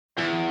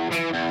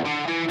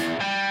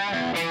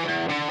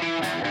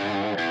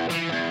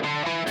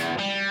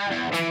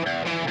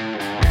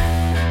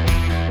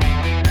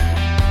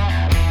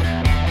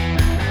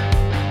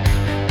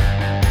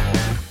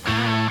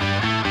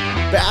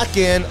Back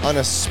in on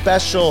a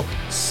special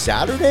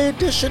Saturday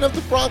edition of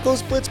the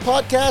Broncos Blitz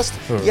podcast.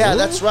 Yeah,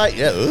 that's right.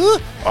 Yeah,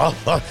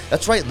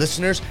 that's right,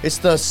 listeners. It's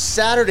the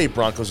Saturday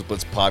Broncos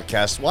Blitz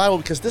podcast. Why? Well,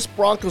 because this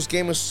Broncos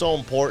game is so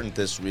important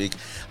this week.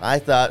 I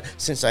thought,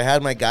 since I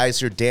had my guys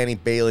here, Danny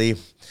Bailey,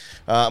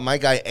 my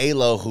guy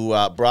Alo, who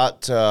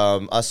brought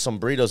us some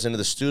burritos into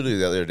the studio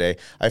the other day,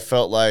 I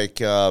felt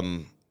like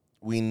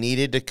we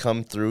needed to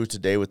come through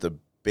today with a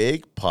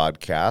big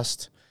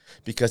podcast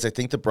because I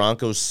think the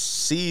Broncos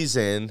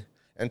season,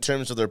 in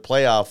terms of their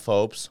playoff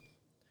hopes,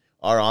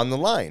 are on the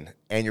line.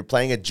 And you're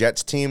playing a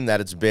Jets team that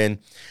has been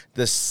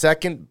the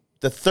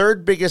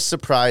third biggest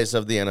surprise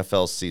of the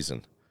NFL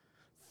season.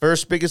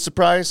 First biggest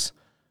surprise,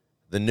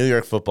 the New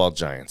York Football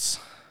Giants.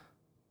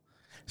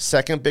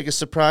 Second biggest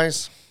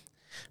surprise,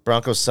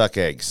 Broncos suck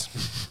eggs.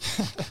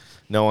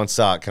 No one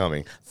saw it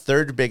coming.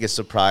 Third biggest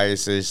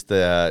surprise is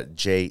the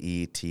Jets.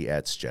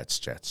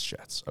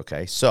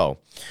 Okay, so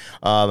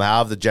how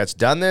have the Jets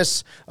done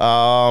this?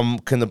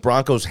 Can the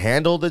Broncos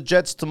handle the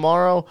Jets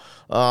tomorrow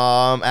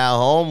at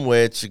home?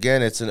 Which,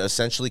 again, it's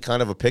essentially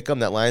kind of a pick 'em.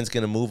 That line's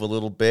going to move a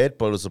little bit,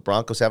 but was the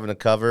Broncos having to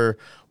cover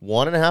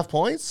 1.5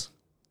 points?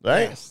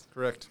 Right? Yes,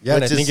 correct. Yeah,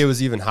 and I think it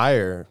was even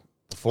higher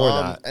before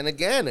that. And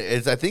again,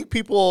 I think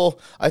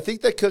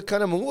that could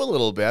kind of move a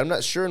little bit. I'm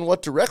not sure in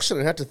what direction.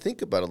 I have to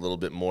think about it a little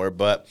bit more.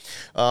 But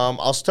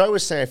I'll start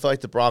with saying I feel like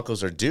the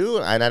Broncos are due,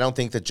 and I don't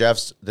think the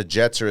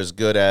Jets are as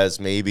good as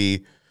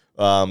maybe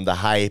the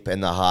hype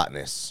and the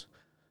hotness.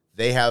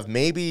 They have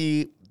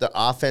maybe the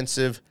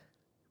offensive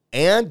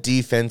and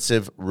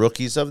defensive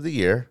rookies of the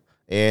year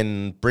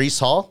in Breece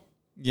Hall.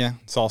 Yeah,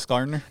 Sauce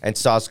Gardner. And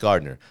Sauce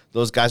Gardner.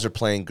 Those guys are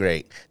playing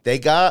great. They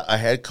got a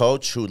head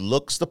coach who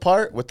looks the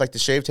part with like the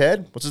shaved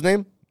head. What's his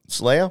name?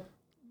 Saleh?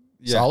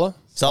 Yeah.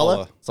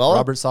 Saleh?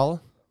 Robert Saleh?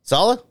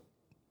 Saleh?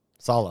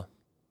 Saleh.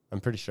 I'm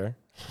pretty sure.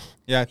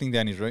 Yeah, I think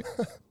Danny's right.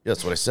 Yeah,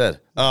 that's what I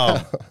said.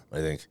 I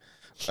think.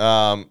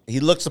 He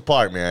looks the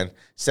part, man.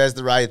 Says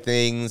the right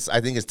things. I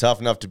think it's tough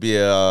enough to be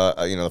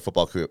a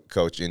football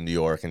coach in New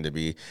York and to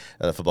be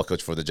a football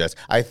coach for the Jets.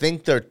 I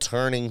think they're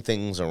turning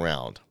things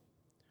around.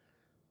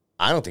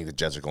 I don't think the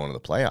Jets are going to the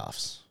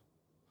playoffs.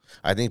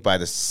 I think by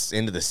the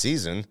end of the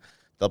season,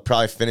 they'll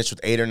probably finish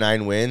with 8 or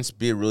 9 wins,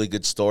 be a really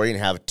good story, and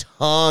have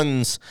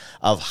tons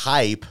of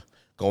hype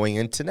going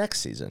into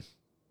next season.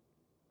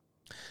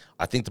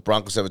 I think the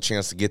Broncos have a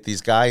chance to get these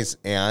guys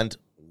and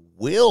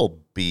will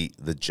beat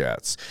the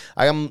Jets.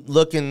 I am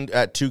looking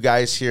at 2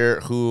 guys here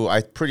who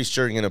I'm pretty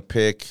sure are going to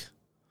pick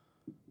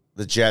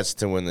the Jets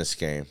to win this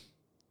game.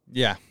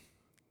 Yeah.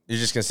 You're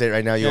just going to say it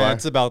right now you Yeah, are?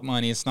 it's about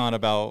money. It's not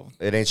about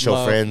It ain't show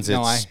love. friends,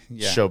 No,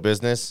 it's show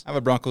business. I have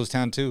a Broncos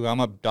town, too. I'm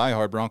a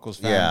diehard Broncos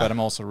fan, Yeah. but I'm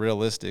also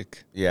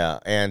realistic. Yeah,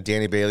 and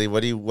Danny Bailey,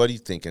 what are you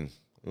thinking?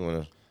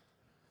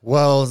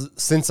 Well,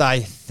 since I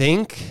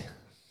think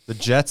the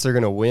Jets are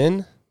going to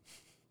win,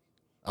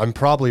 I'm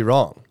probably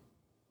wrong.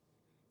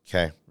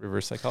 Okay.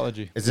 Reverse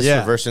psychology. Is this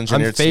reverse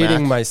engineered I'm fading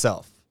smack?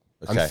 myself.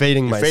 Okay. I'm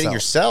fading You're myself. fading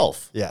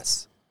yourself?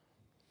 Yes.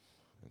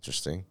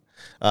 Interesting.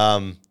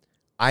 I'm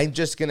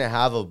just going to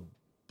have a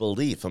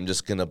belief. I'm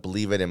just going to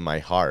believe it in my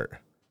heart.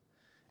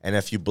 And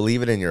if you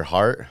believe it in your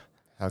heart,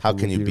 how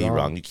can you be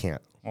wrong? You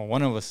can't. Well,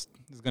 one of us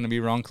is going to be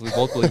wrong because we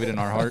both believe it in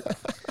our heart.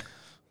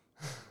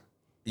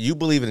 You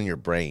believe it in your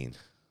brain.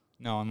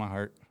 No, in my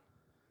heart.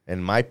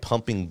 And my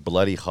pumping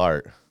bloody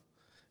heart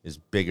is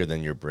bigger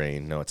than your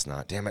brain. No, it's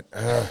not. Damn it.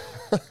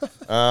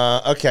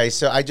 Okay,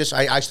 so I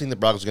actually think the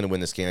Broncos are going to win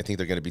this game. I think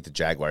they're going to beat the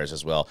Jaguars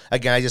as well.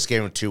 Again, I just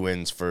gave them 2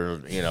 wins for,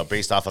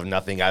 based off of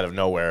nothing out of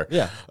nowhere.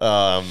 Yeah.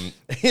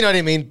 You know what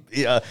I mean?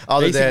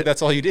 Basically,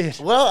 that's all you did.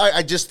 Well,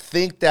 I just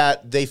think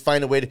that they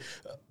find a way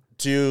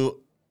to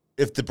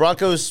if the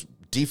Broncos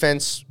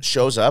defense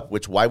shows up,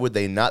 which why would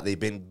they not? They've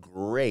been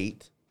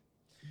great.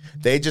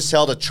 They just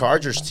held a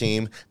Chargers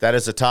team that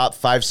is a top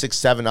 5, 6,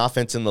 7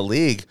 offense in the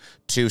league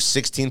to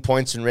 16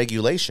 points in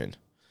regulation.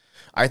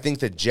 I think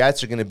the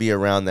Jets are going to be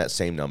around that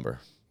same number.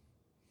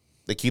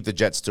 They keep the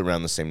Jets to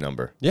around the same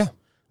number. Yeah.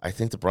 I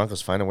think the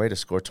Broncos find a way to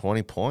score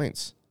 20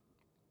 points.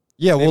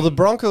 Yeah, well, the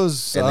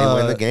Broncos... And they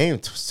win the game,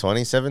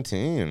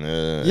 2017.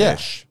 Yeah.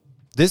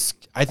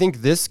 I think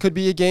this could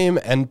be a game,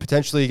 and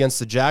potentially against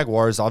the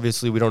Jaguars.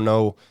 Obviously, we don't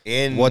know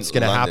what's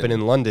going to happen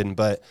in London,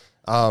 but...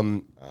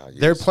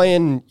 They're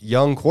playing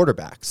young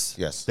quarterbacks.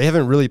 Yes. They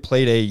haven't really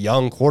played a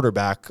young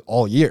quarterback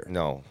all year.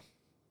 No.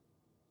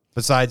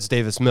 Besides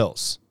Davis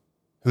Mills,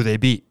 who they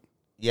beat.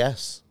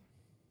 Yes.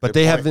 But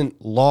they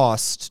haven't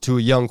lost to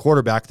a young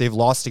quarterback. They've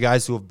lost to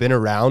guys who have been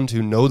around,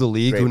 who know the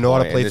league, who know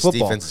how to play football.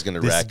 This defense is going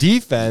to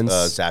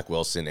wreck Zach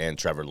Wilson and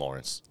Trevor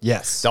Lawrence.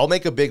 Yes. They'll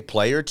make a big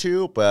play or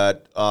two,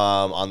 but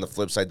on the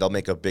flip side, they'll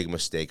make a big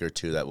mistake or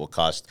two that will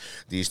cost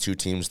these two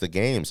teams the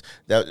games.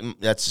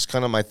 That's just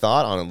kind of my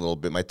thought on it a little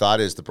bit. My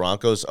thought is the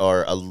Broncos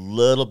are a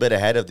little bit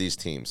ahead of these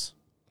teams,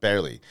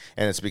 barely,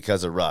 and it's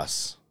because of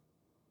Russ.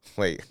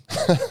 Wait.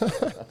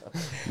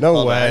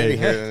 No way.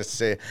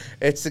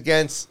 It's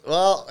against,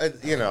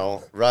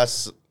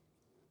 Russ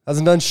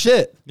hasn't done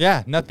shit.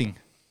 Yeah, nothing.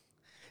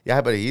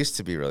 Yeah, but he used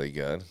to be really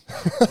good.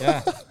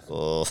 Yeah.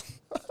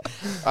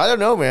 I don't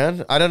know,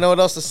 man. I don't know what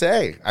else to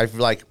say. I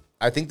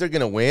think they're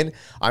going to win.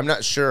 I'm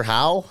not sure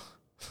how.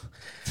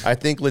 I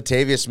think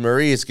Latavius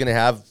Murray is going to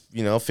have,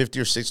 50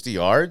 or 60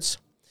 yards.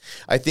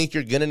 I think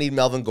you're going to need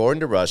Melvin Gordon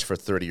to rush for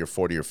 30 or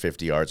 40 or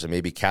 50 yards and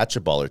maybe catch a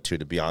ball or two,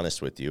 to be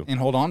honest with you. And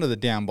hold on to the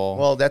damn ball.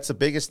 Well, that's the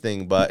biggest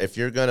thing. But if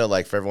you're going to,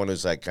 for everyone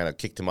who's, kind of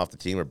kicked him off the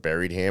team or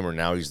buried him or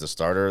now he's the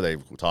starter,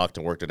 they've talked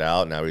and worked it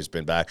out, and now he's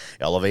been back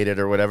elevated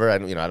or whatever, I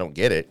don't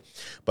get it.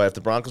 But if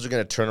the Broncos are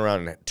going to turn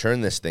around and turn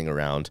this thing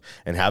around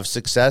and have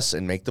success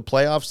and make the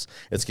playoffs,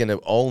 it's going to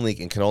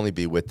can only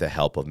be with the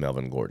help of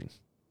Melvin Gordon.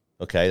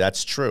 Okay,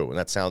 that's true, and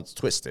that sounds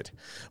twisted,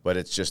 but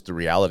it's just the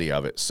reality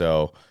of it.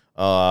 So,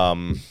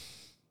 I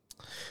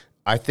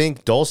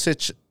think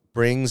Dulcich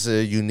brings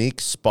a unique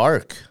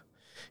spark.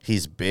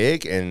 He's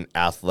big and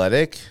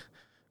athletic.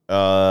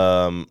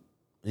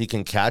 He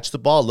can catch the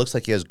ball. It looks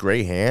like he has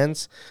great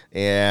hands.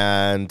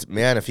 And,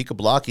 man, if he could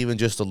block even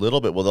just a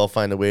little bit, they'll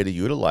find a way to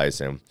utilize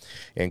him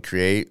and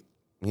create,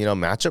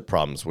 matchup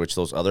problems, which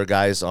those other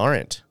guys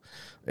aren't.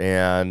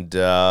 And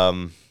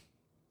that's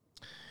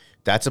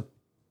a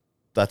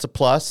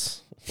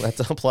plus. That's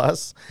a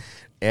plus.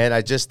 And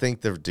I just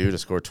think they're due to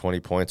score 20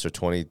 points or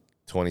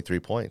 23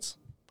 points.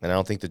 And I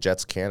don't think the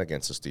Jets can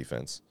against this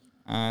defense.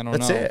 I don't know.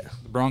 That's it.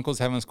 The Broncos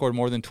haven't scored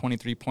more than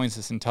 23 points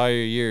this entire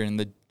year, and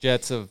the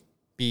Jets have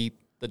beat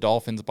the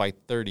Dolphins by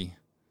 30.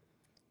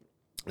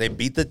 They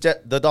beat the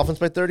Dolphins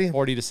by 30?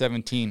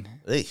 40-17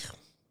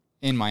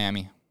 in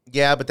Miami.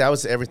 Yeah, but that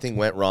was everything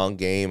went wrong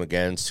game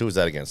against. Who was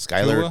that against?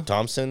 Skylar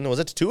Thompson? Was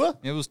it Tua?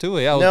 It was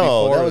Tua, yeah.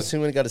 That was him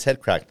when he got his head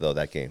cracked, though,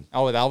 that game.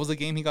 Oh, that was the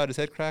game he got his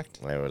head cracked?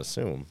 I would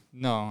assume.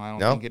 No, I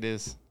don't think it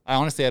is. I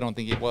don't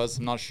think it was.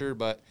 I'm not sure,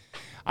 but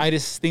I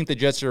just think the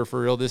Jets are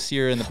for real this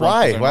year. And the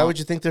Broncos Why would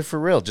you think they're for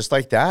real? Just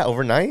like that,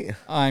 overnight?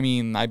 I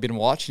mean, I've been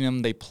watching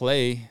them. They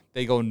play.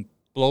 They go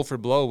blow for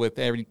blow with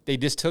every. They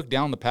just took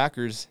down the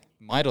Packers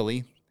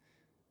mightily.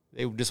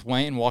 They just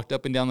went and walked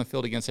up and down the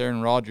field against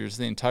Aaron Rodgers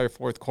the entire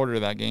fourth quarter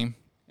of that game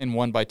and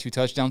won by 2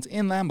 touchdowns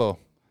in Lambeau.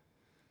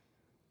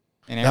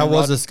 And that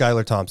was a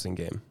Skylar Thompson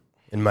game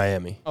in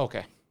Miami.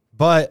 Okay.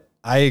 But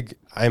I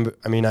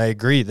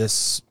agree.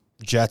 This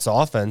Jets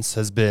offense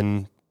has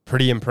been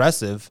pretty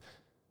impressive,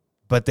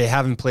 but they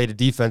haven't played a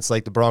defense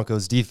like the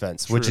Broncos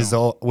defense,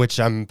 which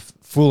I'm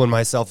fooling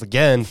myself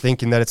again,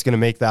 thinking that it's going to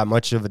make that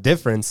much of a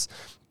difference.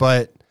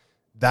 But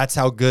that's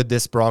how good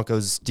this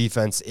Broncos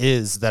defense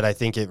is, that I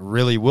think it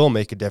really will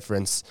make a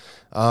difference.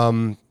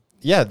 The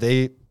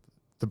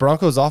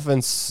Broncos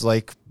offense,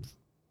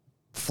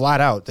 flat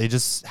out, they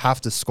just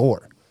have to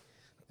score.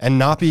 And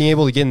not being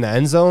able to get in the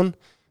end zone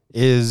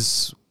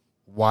is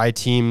why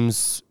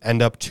teams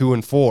end up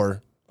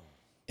 2-4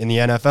 in the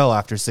NFL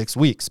after 6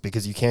 weeks,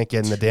 because you can't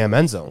get in the damn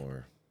end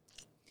zone.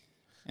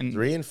 And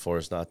 3-4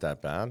 is not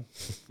that bad.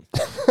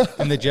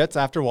 And the Jets,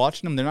 after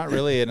watching them, they're not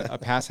really a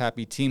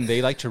pass-happy team.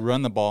 They like to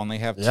run the ball, and they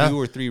have 2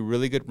 or 3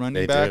 really good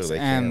running backs. They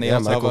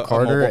also Michael have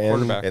Carter a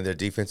quarterback. And their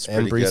defense is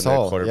pretty good. And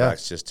their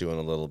quarterback's just doing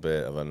a little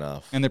bit of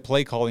enough. And their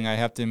play calling, I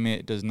have to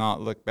admit, does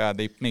not look bad.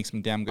 They make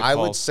some damn good calls. I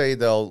would say,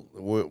 though,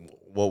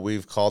 what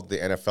we've called the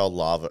NFL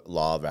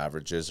law of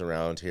averages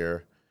around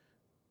here,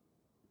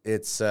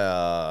 it's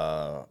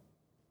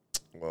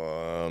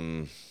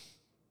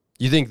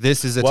you think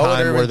this is a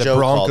time where the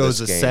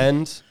Broncos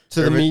ascend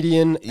to the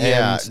median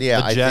and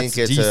the Jets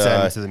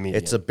descend to the median?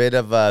 It's a bit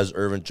of, as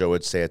Irvin Joe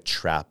would say, a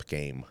trap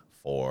game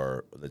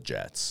for the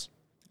Jets.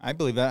 I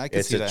believe that. I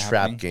can see that It's a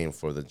trap game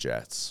for the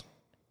Jets.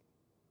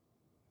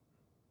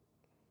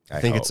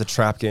 I think it's a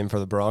trap game for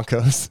the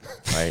Broncos.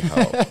 I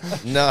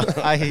hope. No.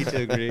 I hate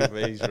to agree,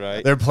 but he's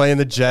right. They're playing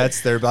the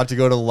Jets. They're about to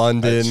go to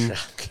London. A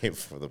trap game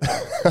for the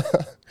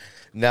Broncos.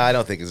 No, I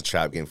don't think it's a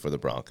trap game for the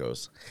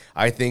Broncos.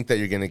 I think that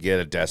you're going to get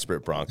a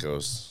desperate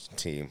Broncos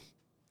team.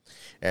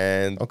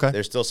 And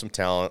there's still some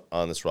talent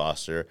on this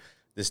roster.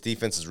 This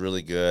defense is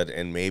really good,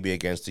 and maybe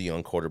against a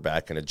young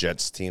quarterback and a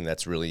Jets team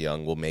that's really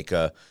young will make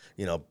a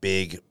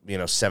big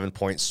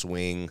 7-point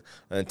swing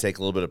and take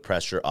a little bit of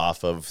pressure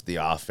off of the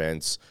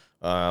offense.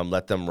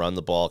 Let them run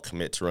the ball,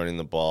 commit to running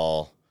the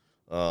ball.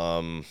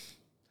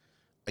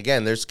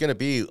 Again, there's going to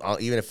be,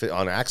 even if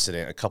on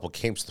accident, a couple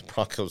games the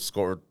Broncos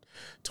scored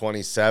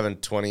 27,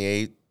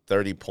 28,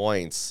 30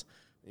 points,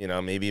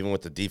 maybe even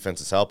with the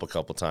defense's help a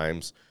couple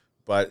times.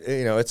 But,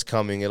 it's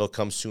coming. It'll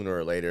come sooner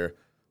or later.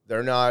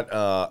 They're not,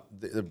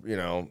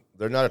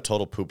 they're not a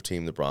total poop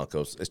team, the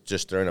Broncos. It's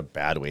just they're in a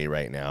bad way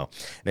right now.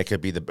 And it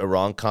could be the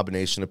wrong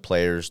combination of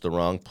players, the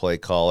wrong play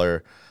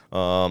caller,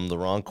 the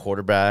wrong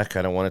quarterback.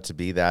 I don't want it to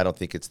be that. I don't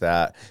think it's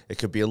that. It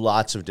could be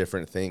lots of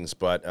different things.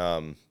 But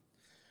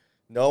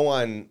no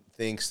one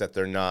thinks that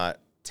they're not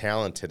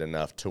talented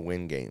enough to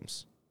win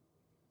games.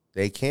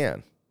 They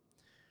can.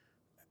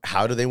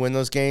 How do they win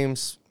those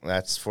games?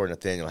 That's for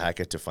Nathaniel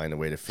Hackett to find a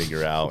way to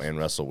figure out, and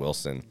Russell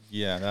Wilson.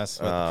 Yeah, that's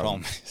what the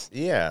problem is.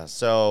 Yeah,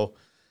 so,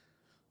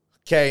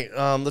 okay,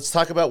 let's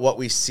talk about what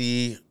we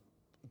see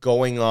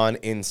going on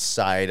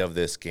inside of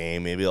this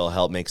game. Maybe it'll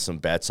help make some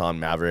bets on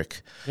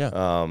Maverick. Yeah.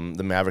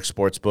 The Maverick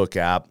Sportsbook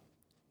app.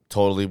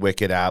 Totally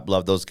wicked app.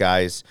 Love those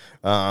guys.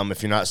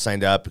 If you're not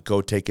signed up,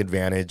 go take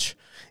advantage.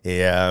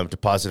 Yeah,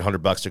 deposit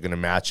 $100, they're going to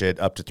match it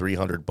up to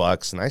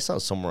 $300. And I saw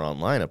somewhere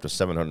online up to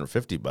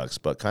 $750.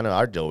 But kind of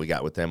our deal we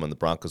got with them on the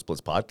Broncos Blitz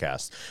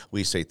podcast,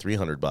 we say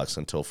 $300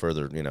 until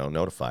further,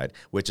 notified,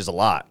 which is a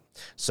lot.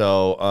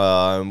 So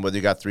whether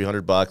you got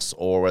 $300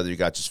 or whether you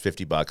got just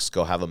 $50,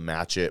 go have them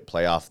match it,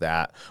 play off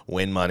that,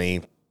 win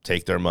money,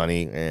 take their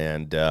money,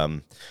 and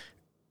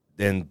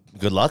then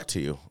good luck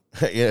to you.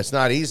 It's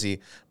not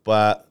easy,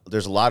 but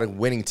there's a lot of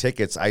winning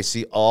tickets I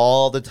see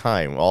all the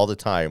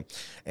time.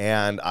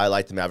 And I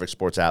like the Maverick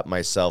Sports app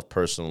myself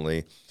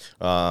personally.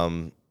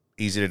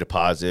 Easy to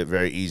deposit,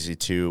 very easy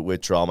to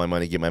withdraw my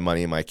money, get my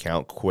money in my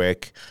account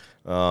quick.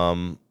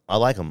 I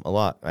like them a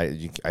lot. I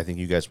think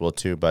you guys will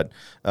too. But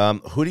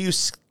who do you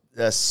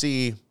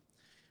see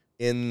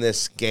in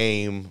this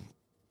game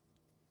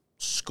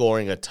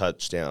scoring a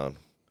touchdown?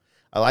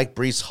 I like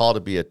Breece Hall to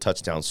be a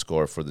touchdown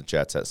scorer for the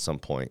Jets at some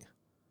point.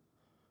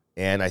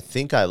 And I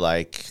think I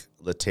like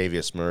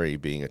Latavius Murray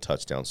being a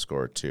touchdown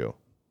scorer too.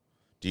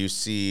 Do you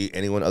see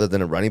anyone other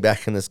than a running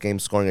back in this game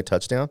scoring a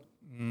touchdown?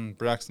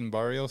 Braxton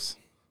Barrios,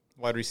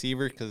 wide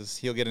receiver, because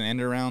he'll get an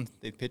end around.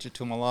 They pitch it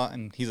to him a lot,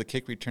 and he's a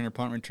kick returner,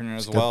 punt returner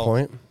as well.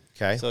 Good point.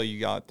 Okay. So you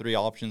got 3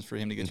 options for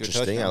him to get to a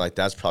touchdown. Interesting. I like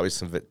that's probably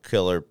some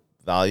killer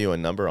value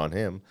and number on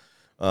him.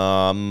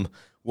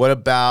 What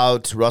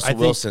about Russell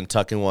Wilson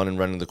tucking one and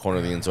running the corner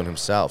of the end zone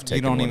himself? You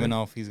don't even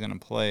know if he's going to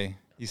play.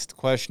 He's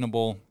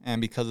questionable, and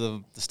because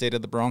of the state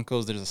of the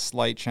Broncos, there's a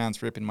slight chance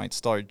Rypien might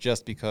start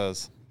just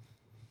because.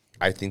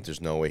 I think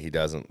there's no way he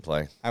doesn't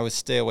play. I would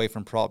stay away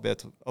from prop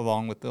bets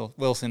along with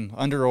Wilson,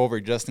 under or over,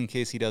 just in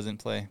case he doesn't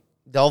play.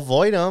 They'll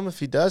void him if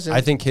he doesn't.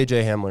 I think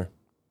KJ Hamler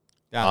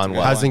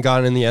hasn't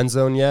gotten in the end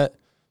zone yet.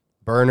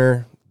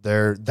 Burner.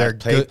 They're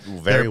good.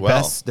 Very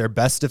well. Their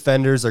best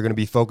defenders are going to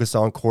be focused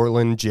on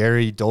Cortland,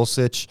 Jerry,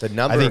 Dulcich.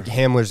 I think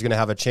Hamler's going to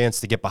have a chance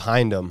to get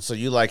behind him. So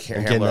you like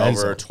Hamler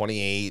over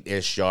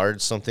 28-ish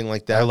yards, something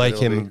like that? I like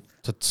him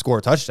to score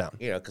a touchdown.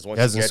 Yeah, because once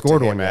he hasn't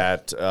scored one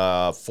yet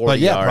at 40 but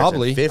yeah, yards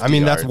probably. And 50 I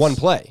mean, yards, that's one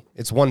play.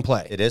 It's one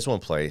play. It is one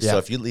play. Yeah. So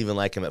if you even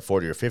like him at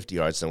 40 or 50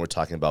 yards, then we're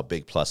talking about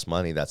big plus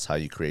money. That's how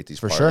you create these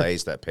For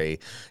parlays that pay,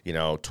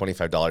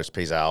 $25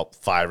 pays out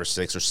 $500 or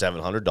 $600 or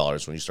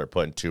 $700 when you start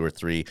putting 2 or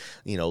 3,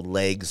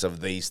 legs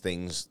of these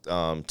things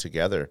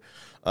together.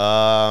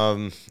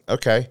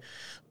 Okay.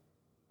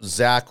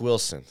 Zach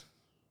Wilson.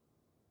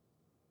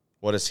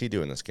 What does he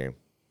do in this game?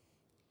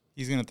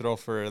 He's going to throw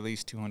for at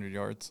least 200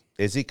 yards.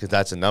 Is he? Because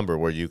that's a number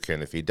where you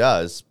can, if he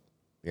does,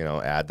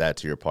 add that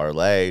to your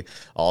parlay,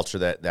 alter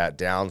that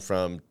down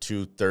from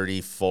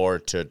 234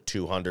 to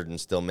 200 and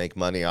still make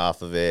money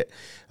off of it.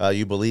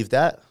 You believe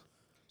that?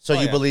 So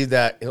you believe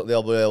that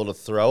they'll be able to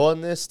throw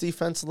on this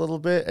defense a little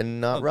bit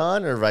and not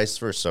run, or vice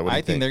versa?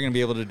 I think they're going to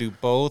be able to do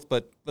both,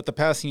 but the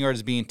passing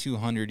yards being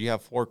 200, you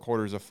have 4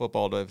 quarters of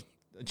football to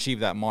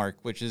achieve that mark,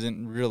 which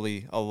isn't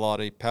really a lot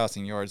of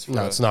passing yards.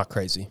 No, it's not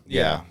crazy.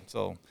 Yeah.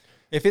 So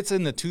if it's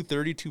in the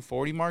 230,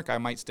 240 mark, I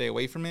might stay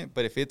away from it.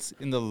 But if it's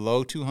in the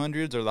low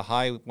 200s or the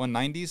high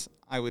 190s,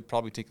 I would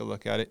probably take a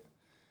look at it.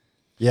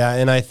 Yeah,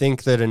 and I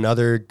think that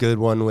another good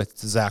one with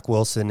Zach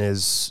Wilson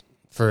is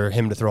for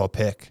him to throw a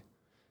pick.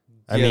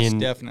 I mean,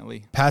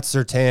 definitely. Pat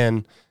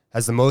Surtain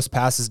has the most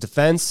passes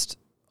defensed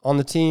on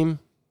the team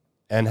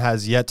and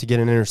has yet to get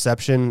an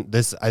interception.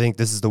 I think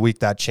this is the week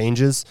that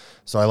changes.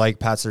 So I like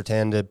Pat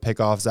Surtain to pick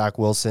off Zach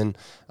Wilson.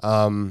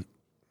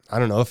 I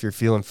don't know if you're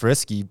feeling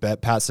frisky,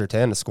 bet Pat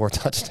Surtain to score a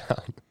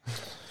touchdown.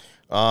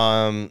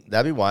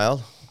 That'd be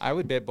wild. I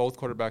would bet both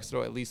quarterbacks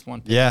throw at least one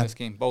pick in this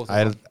game. Both of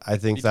them. I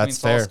think Between that's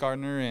fair. Sauce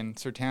Gardner and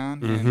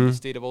Surtain and the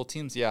state of both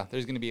teams,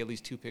 there's going to be at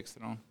least 2 picks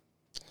thrown.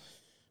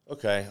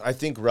 Okay. I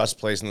think Russ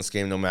plays in this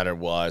game no matter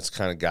what. It's the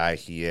kind of guy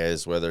he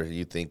is, whether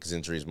you think his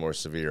injury is more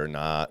severe or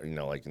not.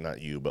 Like not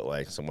you, but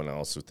like someone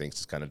else who thinks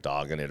he's kind of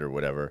dogging it or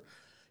whatever.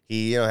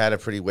 He had a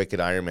pretty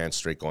wicked Ironman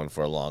streak going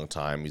for a long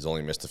time. He's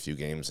only missed a few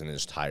games in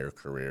his entire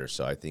career,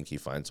 so I think he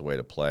finds a way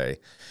to play.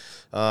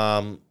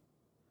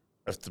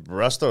 If the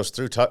Russ throws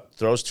 2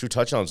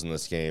 touchdowns in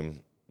this game,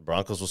 the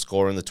Broncos will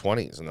score in the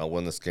 20s, and they'll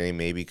win this game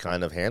maybe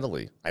kind of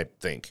handily, I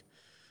think.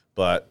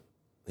 But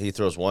he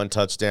throws 1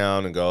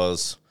 touchdown and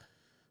goes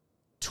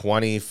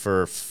 20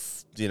 for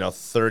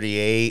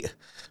 38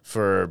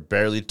 for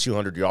barely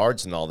 200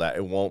 yards and all that.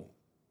 It won't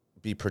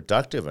be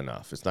productive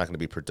enough. It's not going to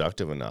be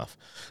productive enough.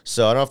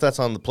 So I don't know if that's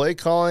on the play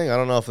calling. I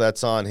don't know if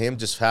that's on him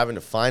just having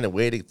to find a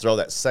way to throw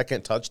that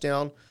second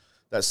touchdown.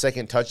 That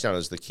second touchdown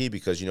is the key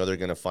because they're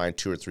going to find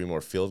 2 or 3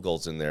 more field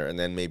goals in there, and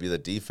then maybe the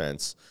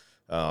defense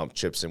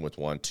chips in with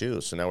 1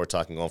 too. So now we're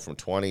talking going from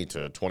 20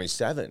 to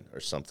 27 or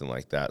something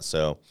like that.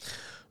 So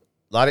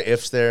a lot of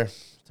ifs there.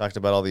 Talked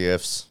about all the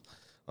ifs.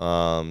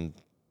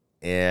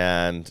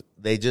 And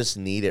they just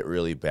need it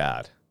really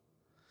bad.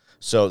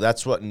 So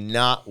that's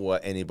not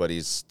what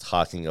anybody's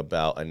talking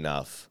about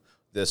enough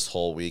this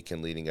whole week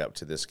and leading up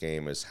to this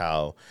game is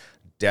how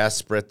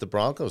desperate the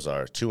Broncos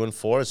are.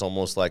 2-4 is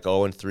almost like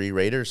 0-3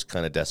 Raiders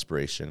kind of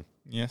desperation.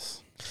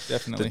 Yes,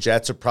 definitely. The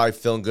Jets are probably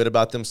feeling good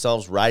about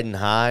themselves, riding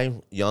high.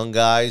 Young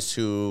guys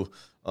who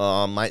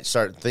might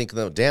start thinking,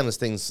 "Oh, damn, this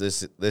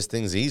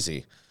thing's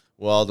easy."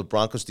 Well, the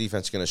Broncos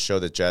defense is going to show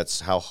the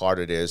Jets how hard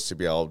it is to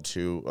be able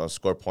to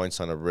score points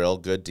on a real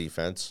good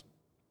defense.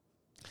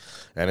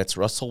 And it's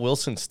Russell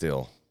Wilson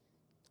still.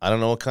 I don't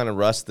know what kind of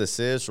rust this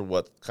is or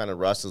what kind of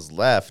rust is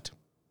left.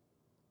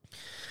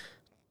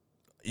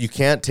 You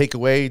can't take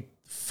away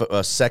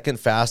a second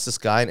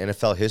fastest guy in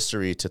NFL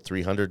history to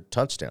 300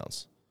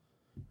 touchdowns.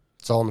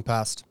 It's all in the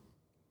past.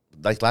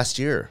 Like last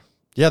year.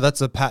 Yeah,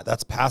 that's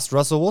past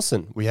Russell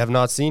Wilson. We have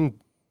not seen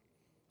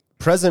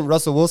present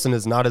Russell Wilson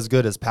is not as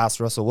good as past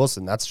Russell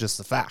Wilson. That's just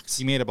the facts.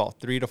 He made about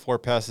 3 to 4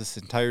 passes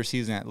this entire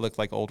season that looked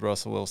like old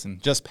Russell Wilson.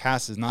 Just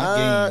passes,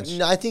 not games.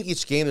 No, I think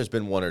each game there's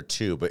been 1 or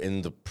 2, but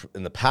in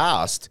the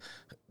past,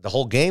 the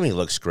whole game he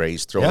looks great.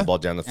 He's throwing the ball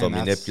down the field,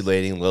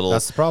 manipulating little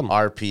that's the problem.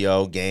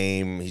 RPO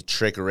game,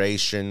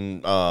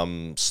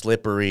 trickeration,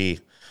 slippery.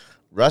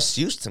 Russ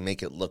used to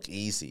make it look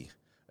easy,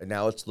 and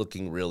now it's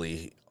looking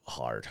really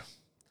hard.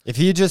 If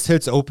he just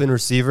hits open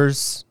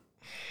receivers,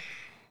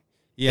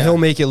 he'll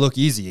make it look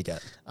easy again.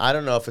 I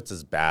don't know if it's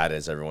as bad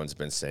as everyone's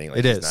been saying. Like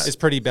it is. It's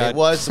pretty bad. It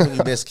was when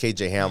you missed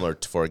KJ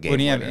Hamler for a game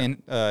winner.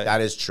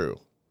 That is true.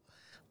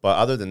 But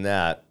other than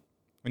that,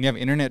 when you have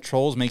internet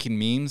trolls making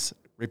memes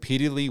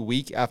repeatedly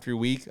week after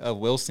week of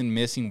Wilson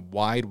missing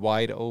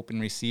wide open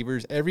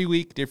receivers, every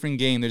week, different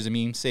game, there's a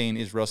meme saying,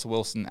 is Russell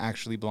Wilson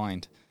actually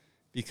blind?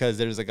 Because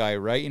there's a guy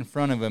right in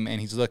front of him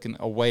and he's looking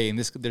away, and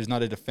there's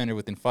not a defender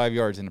within 5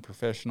 yards in a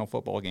professional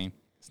football game.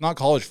 It's not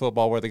college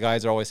football where the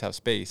guys always have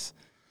space.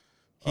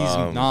 He's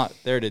not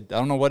there I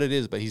don't know what it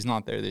is, but he's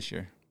not there this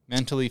year.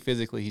 Mentally,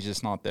 physically, he's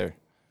just not there.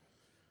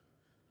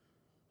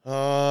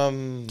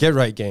 Get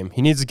right game.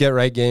 He needs to get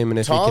right game, and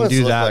if he can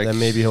do that, then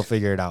maybe he'll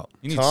figure it out.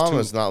 Tom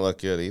does not look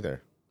good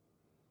either.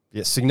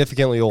 Yeah,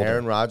 significantly older.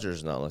 Aaron Rodgers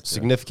does not look good.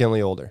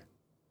 Significantly older.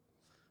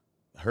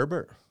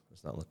 Herbert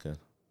does not look good.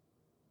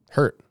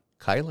 Hurt.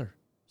 Kyler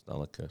does not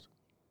look good.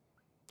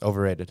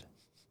 Overrated.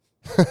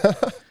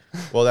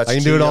 Well, that's I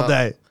can do it all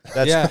day.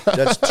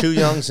 That's 2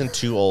 youngs and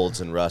 2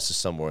 olds, and Russ is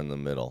somewhere in the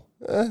middle.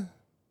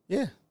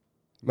 Yeah,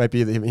 he might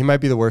be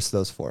the worst of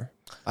those 4.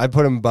 I'd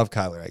put him above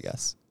Kyler, I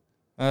guess.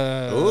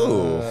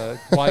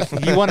 Why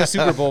he won a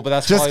Super Bowl, but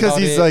that's just because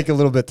he's like a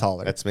little bit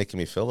taller. That's making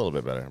me feel a little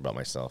bit better about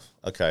myself.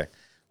 Okay,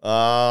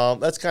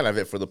 that's kind of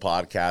it for the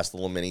podcast. A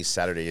little mini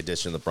Saturday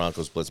edition of the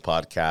Broncos Blitz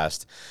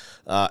podcast.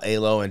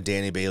 Alo and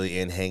Danny Bailey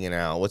in hanging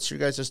out. What's your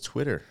guys'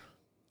 Twitter?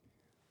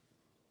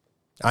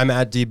 I'm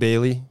at D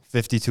Bailey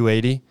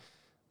 5280.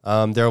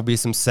 There will be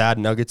some sad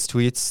Nuggets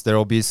tweets. There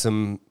will be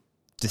some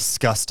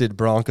disgusted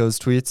Broncos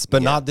tweets,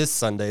 but not this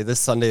Sunday. This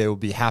Sunday it will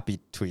be happy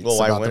tweets. Well,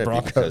 why about win the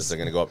Broncos? Because they're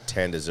going to go up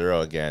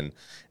 10-0 again,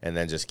 and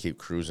then just keep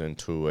cruising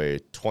to a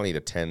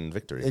 20-10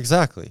 victory.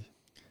 Exactly.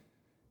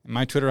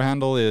 My Twitter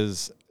handle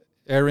is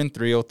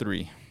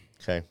Aaron303.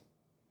 Okay,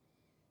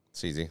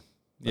 it's easy.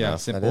 Yeah,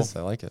 simple. That is.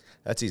 I like it.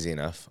 That's easy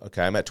enough.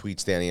 Okay, I'm at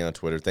TweetStanny on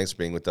Twitter. Thanks for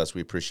being with us.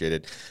 We appreciate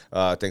it.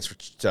 Thanks for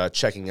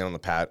checking in on the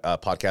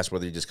podcast,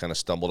 whether you just kind of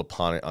stumbled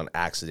upon it on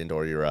accident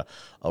or you're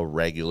a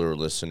regular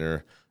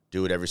listener.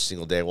 Do it every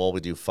single day. Well, we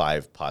do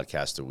 5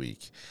 podcasts a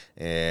week.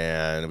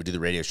 And we do the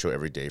radio show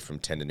every day from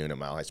 10 to noon at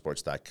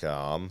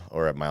milehighsports.com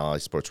or at Mile High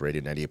Sports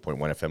Radio, 98.1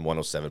 FM,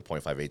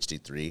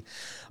 107.5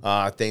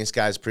 HD3. Thanks,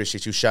 guys.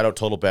 Appreciate you. Shout out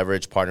Total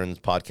Beverage, partner in the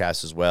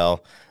podcast as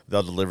well.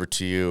 They'll deliver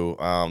to you.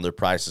 Their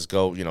prices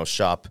go,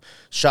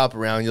 shop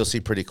around. You'll see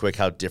pretty quick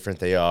how different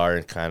they are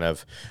and kind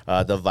of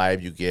the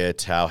vibe you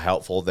get, how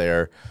helpful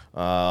their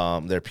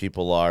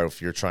people are.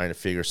 If you're trying to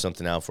figure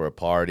something out for a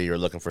party or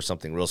looking for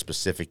something real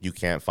specific you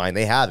can't find,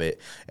 they have it.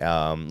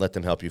 Let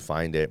them help you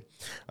find it.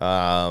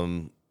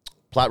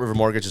 Platte River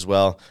Mortgage as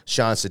well.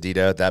 Sean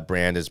Sedita, that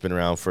brand has been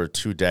around for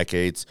 2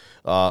 decades.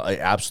 An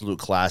absolute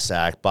class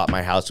act. Bought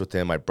my house with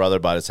him. My brother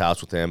bought his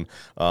house with him.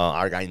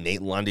 Our guy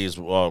Nate Lundy is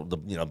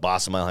the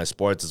boss of Mile High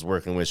Sports is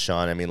working with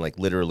Sean. I mean, like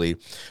literally.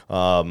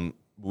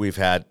 We've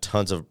had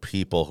tons of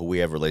people who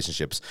have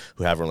relationships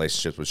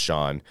with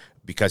Sean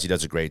because he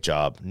does a great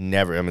job.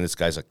 This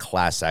guy's a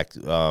class act.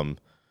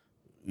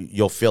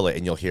 You'll feel it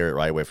and you'll hear it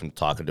right away from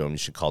talking to him. You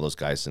should call those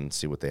guys and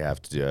see what they have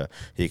to do.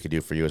 He could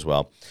do for you as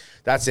well.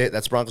 That's it.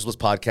 That's Broncos Blitz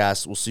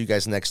Podcast. We'll see you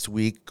guys next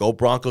week. Go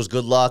Broncos.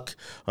 Good luck.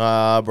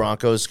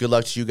 Broncos. Good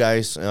luck to you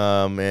guys.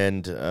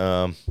 And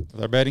with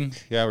our betting,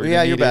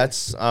 your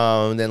bets.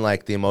 And then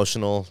like the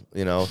emotional,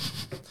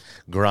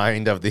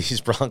 grind of these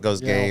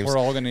Broncos games. We're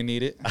all gonna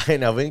need it. I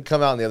know. We can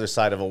come out on the other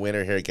side of a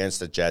winner here against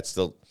the Jets.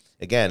 Still,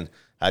 again.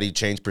 How do you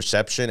change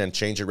perception and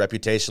change your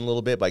reputation a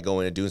little bit by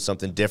going and doing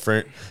something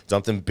different,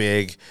 something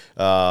big?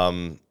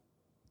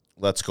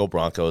 Let's go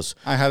Broncos.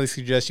 I highly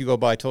suggest you go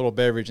buy Total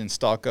Beverage and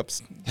stock up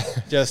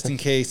just in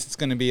case it's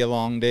going to be a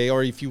long day,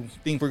 or if you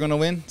think we're going to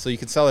win, so you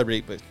can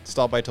celebrate, but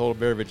stop by Total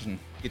Beverage and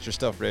get your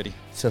stuff ready.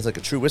 Sounds like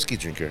a true whiskey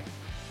drinker.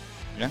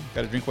 Yeah,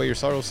 got to drink away your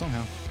sorrows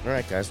somehow. All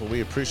right, guys. Well,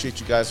 we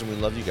appreciate you guys, and we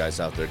love you guys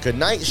out there. Good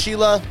night,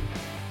 Sheila.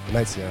 Good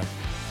night, Sierra.